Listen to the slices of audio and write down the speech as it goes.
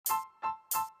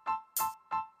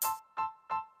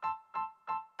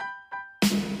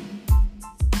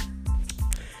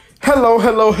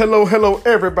Hello,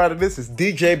 everybody. This is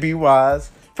DJ B Wise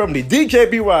from the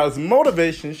DJ B Wise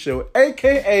Motivation Show,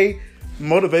 aka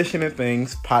Motivation and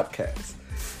Things Podcast.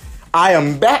 I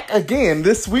am back again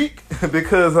this week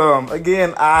because,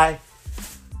 I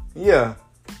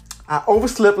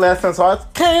overslept last time, so I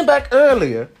came back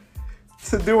earlier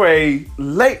to do a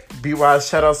late B Wise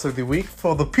shout outs of the week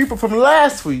for the people from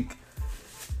last week.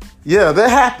 Yeah, that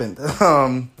happened.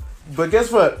 But guess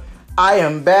what? I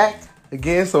am back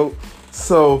again.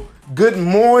 So good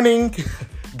morning,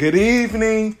 good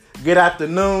evening, good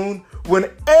afternoon,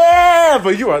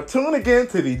 whenever you are tuned again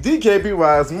to the DJ B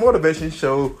Wise Motivation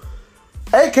Show,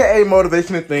 aka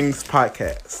Motivation and Things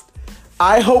Podcast.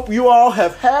 I hope you all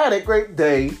have had a great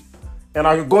day and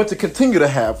are going to continue to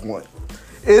have one.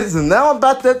 It is now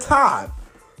about that time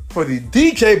for the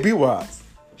DJ B Wise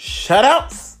shout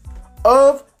outs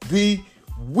of the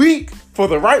week, for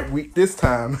the right week this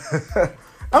time.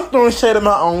 I'm throwing shade at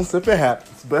my own if it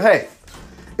happens. But hey,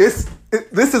 this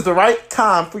is the right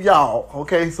time for y'all,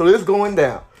 okay? So it's going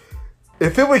down.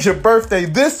 If it was your birthday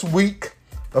this week,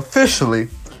 officially,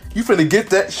 you finna get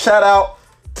that shout out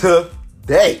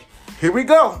today. Here we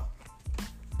go.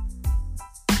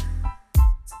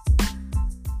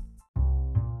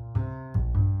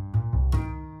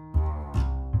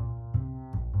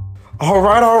 All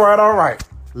right.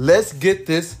 Let's get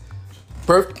this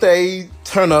birthday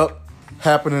turn up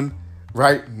happening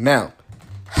right now.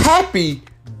 Happy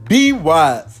B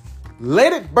Wise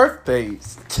belated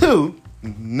birthdays to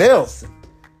Nelson,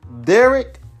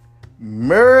 Derek,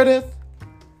 Meredith,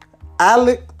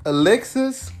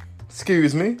 Alexis,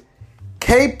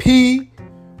 KP,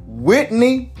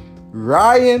 Whitney,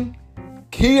 Ryan,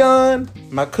 Keon,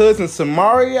 my cousin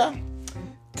Samaria,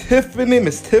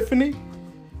 Miss Tiffany,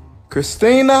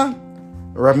 Christina,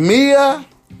 Ramia,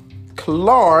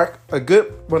 Clark,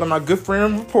 one of my good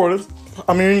friend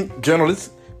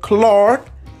journalists, Clark,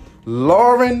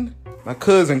 Lauren, my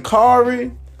cousin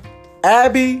Kari,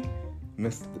 Abby,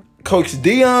 Coach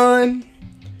Dion,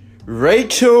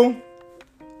 Rachel,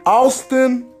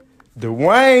 Austin,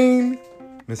 Dwayne,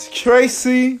 Miss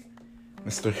Tracy,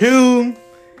 Mr. Hugh,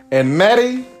 and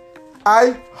Maddie.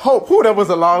 I hope, that was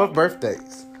a lot of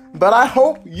birthdays, but I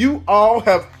hope you all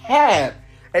have had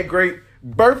a great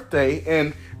birthday.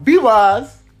 And Be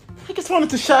Wise, I just wanted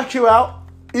to shout you out,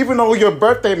 even though your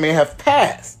birthday may have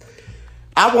passed.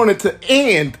 I wanted to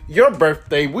end your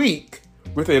birthday week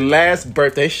with a last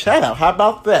birthday shout out. How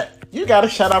about that? You got a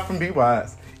shout out from Be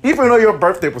Wise, even though your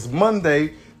birthday was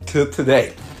Monday to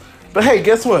today. But hey,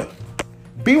 guess what?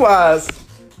 Be Wise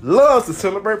loves to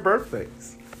celebrate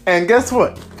birthdays. And guess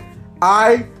what?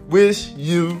 I wish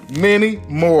you many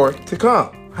more to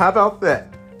come. How about that?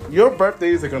 Your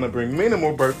birthdays are going to bring many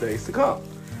more birthdays to come.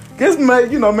 Guess,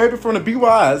 maybe from the Be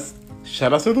Wise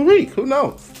shout outs of the week. Who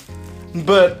knows?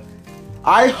 But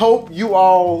I hope you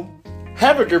all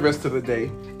have a good rest of the day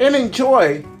and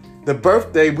enjoy the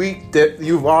birthday week that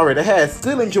you've already had.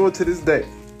 Still enjoy it to this day.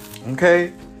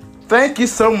 Okay? Thank you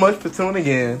so much for tuning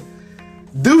in.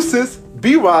 Deuces,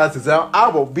 Be Wise is out. I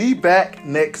will be back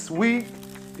next week.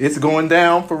 It's going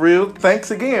down for real.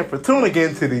 Thanks again for tuning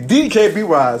in to the DJ B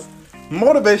Wise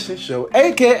Motivation Show,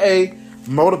 aka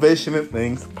Motivation and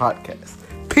Things Podcast.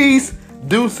 Peace,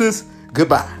 deuces,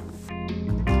 goodbye.